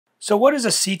So what is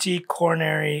a CT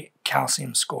coronary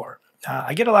calcium score?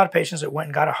 I get a lot of patients that went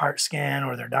and got a heart scan,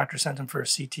 or their doctor sent them for a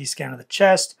CT scan of the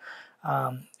chest,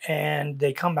 and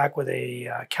they come back with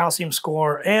a calcium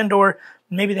score, and or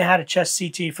maybe they had a chest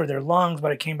CT for their lungs,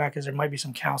 but it came back as there might be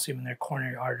some calcium in their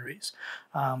coronary arteries.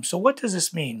 So what does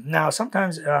this mean? Now,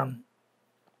 sometimes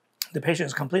the patient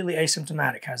is completely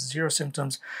asymptomatic, has zero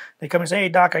symptoms. They come and say, "Hey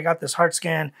doc, I got this heart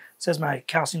scan. It says my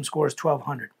calcium score is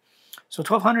 1200. So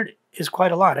 1200 is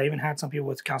quite a lot. I even had some people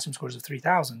with calcium scores of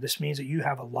 3000. This means that you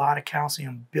have a lot of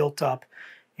calcium built up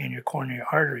in your coronary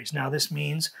arteries. Now this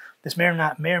means, this may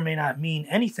or may not mean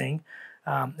anything.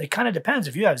 It kind of depends.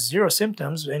 If you have zero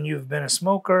symptoms and you've been a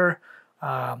smoker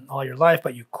all your life,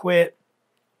 but you quit,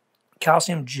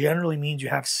 calcium generally means you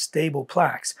have stable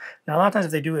plaques. Now, a lot of times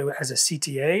if they do it as a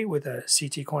CTA, with a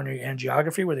CT coronary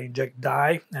angiography, where they inject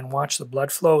dye and watch the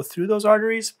blood flow through those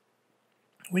arteries,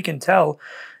 we can tell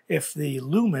if the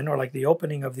lumen, or like the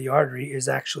opening of the artery, is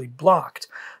actually blocked.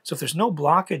 So if there's no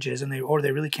blockages and they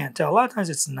really can't tell, a lot of times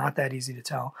it's not that easy to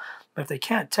tell. But if they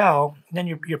can't tell, then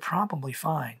you're probably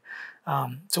fine.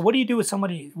 So what do you do with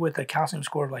somebody with a calcium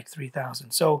score of like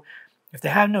 3000? So if they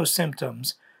have no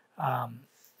symptoms,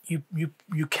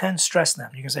 you can stress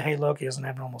them. You can say, hey, look, he doesn't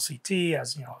have normal CT,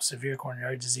 has severe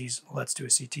coronary disease. Let's do a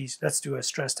CT. Let's do a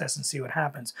stress test and see what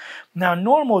happens. Now,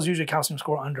 normal is usually a calcium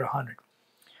score under 100.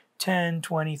 10,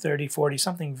 20, 30, 40,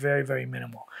 something very, very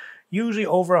minimal. Usually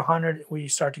over 100, we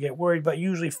start to get worried, but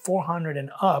usually 400 and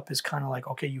up is kind of like,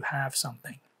 okay, you have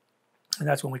something. And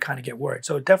that's when we kind of get worried.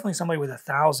 So definitely somebody with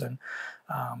 1000,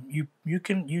 you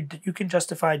can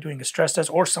justify doing a stress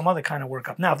test or some other kind of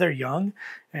workup. Now, if they're young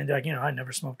and they're like, I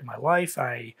never smoked in my life,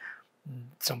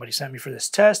 somebody sent me for this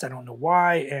test, I don't know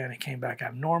why, and it came back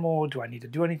abnormal. Do I need to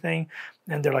do anything?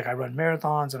 And they're like, I run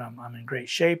marathons and I'm in great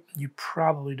shape. You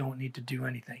probably don't need to do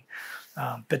anything.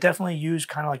 But definitely use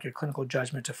kind of like your clinical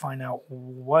judgment to find out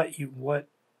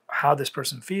how this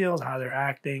person feels, how they're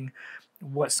acting,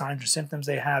 what signs or symptoms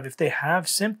they have. If they have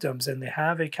symptoms and they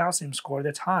have a calcium score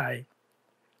that's high,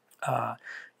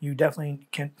 you definitely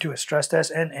can do a stress test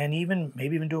and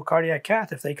maybe even do a cardiac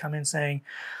cath if they come in saying,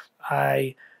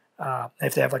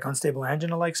 if they have like unstable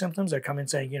angina-like symptoms, they come in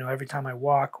saying, every time I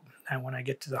walk and when I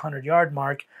get to the 100-yard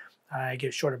mark, I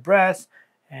get short of breath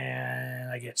and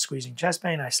I get squeezing chest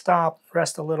pain. I stop,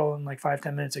 rest a little, in like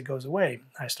 5-10 minutes, it goes away.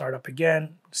 I start up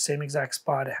again, same exact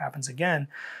spot, it happens again,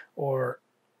 or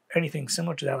anything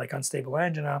similar to that, like unstable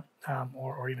angina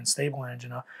or even stable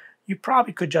angina. You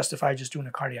probably could justify just doing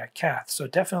a cardiac cath. So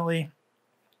definitely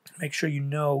make sure you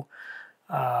know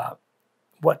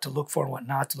what to look for and what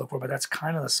not to look for, but that's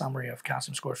kind of the summary of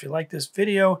calcium score. If you like this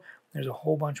video, there's a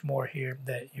whole bunch more here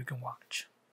that you can watch.